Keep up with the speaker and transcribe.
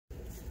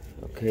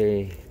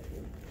Okay,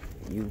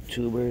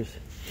 YouTubers,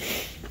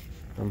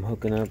 I'm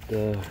hooking up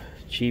the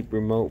cheap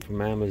remote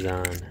from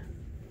Amazon.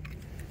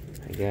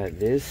 I got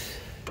this,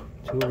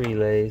 2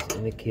 relays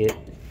in the kit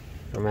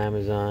from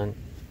Amazon,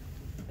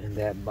 and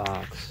that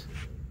box.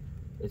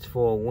 It's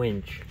for a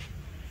winch,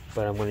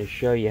 but I'm going to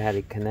show you how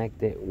to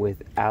connect it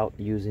without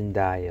using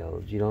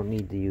diodes. You don't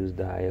need to use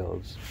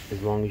diodes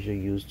as long as you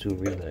use 2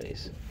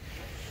 relays.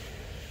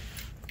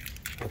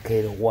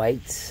 Okay, the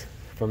whites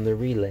from the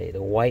relay,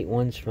 the white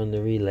ones from the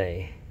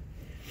relay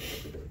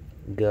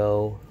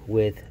go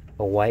with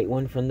a white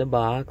one from the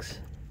box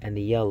and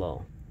the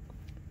yellow.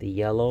 The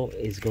yellow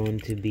is going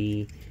to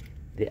be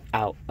the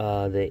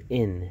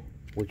in,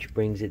 which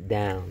brings it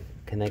down,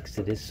 connects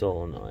to this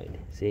solenoid.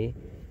 See?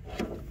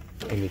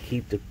 And you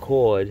keep the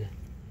cord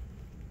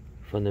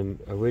from the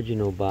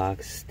original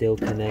box still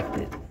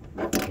connected.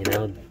 You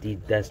know,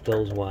 that's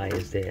those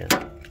wires there.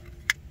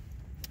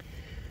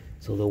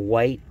 So the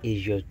white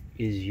is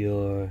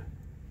your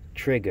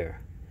trigger.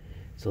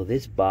 So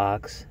this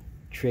box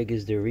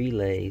triggers the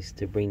relays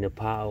to bring the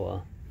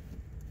power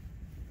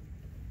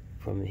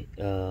from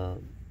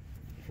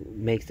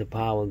makes the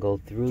power go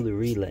through the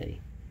relay.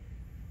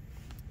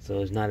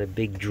 So it's not a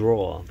big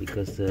draw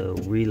because the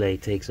relay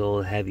takes all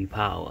the heavy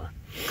power.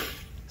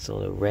 So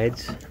the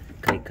reds,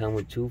 they come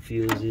with 2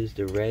 fuses.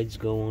 The reds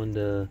go on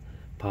the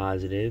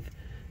positive.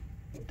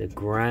 The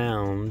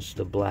grounds,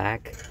 the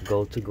black,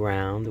 go to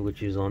ground,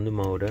 which is on the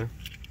motor.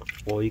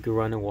 Or you can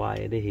run a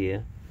wire to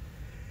here.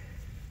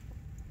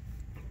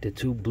 The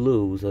 2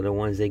 blues are the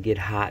ones that get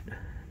hot.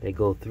 They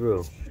go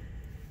through.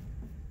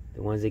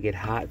 The ones that get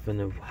hot from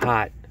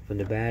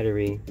the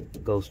battery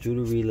goes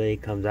through the relay,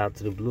 comes out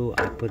to the blue.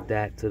 I put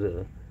that to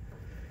the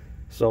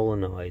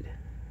solenoid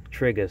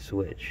trigger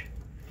switch,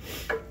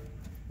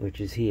 which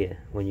is here.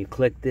 When you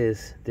click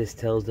this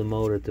tells the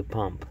motor to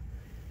pump.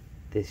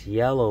 This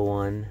yellow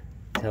one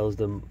tells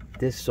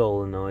this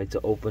solenoid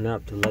to open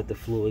up to let the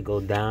fluid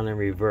go down and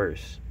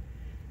reverse.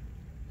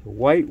 The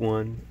white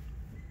one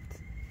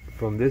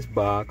from this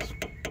box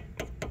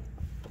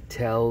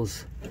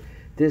tells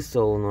this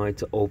solenoid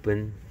to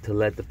open to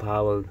let the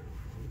power,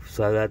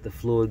 so that the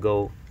fluid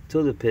go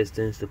to the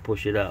pistons to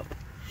push it up.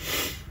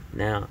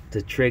 Now,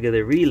 to trigger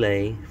the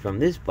relay from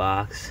this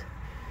box,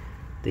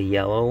 the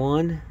yellow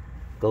one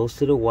goes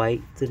to the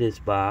white to this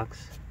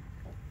box,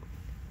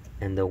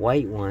 and the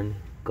white one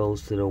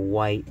goes to the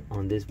white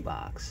on this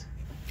box.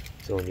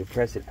 So when you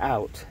press it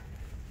out,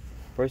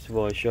 first of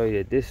all, I'll show you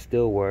that this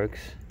still works.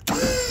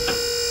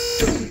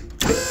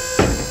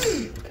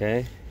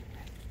 Okay,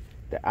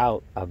 the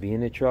out, I'll be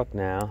in the truck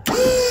now, and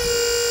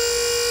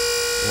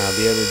I'll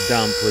be able to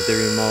dump with the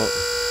remote.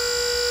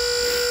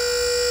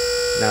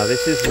 Now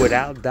this is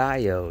without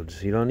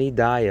diodes. You don't need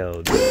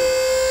diodes.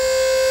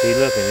 See,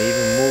 look, and it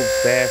even moves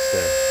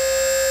faster.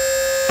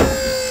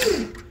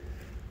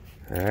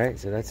 Alright,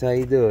 so that's how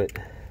you do it.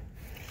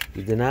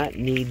 You do not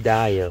need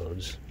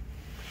diodes.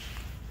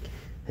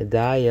 The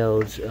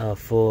diodes are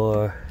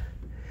for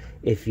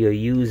if you're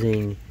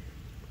using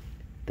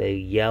the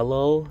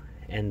yellow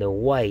and the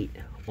white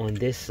on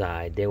this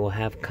side. They will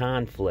have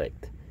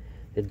conflict.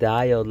 The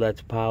diode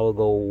lets power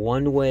go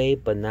one way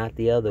but not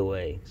the other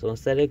way. So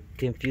instead of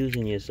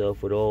confusing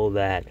yourself with all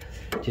that,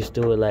 just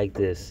do it like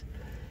this.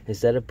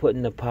 Instead of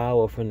putting the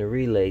power from the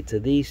relay to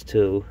these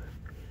 2,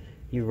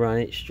 you run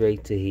it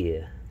straight to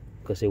here,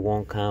 because it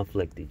won't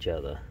conflict each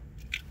other.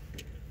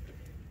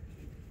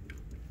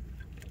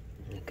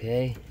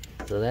 Okay,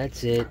 so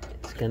that's it.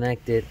 It's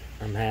connected.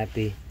 I'm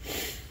happy.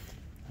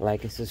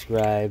 Like and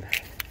subscribe.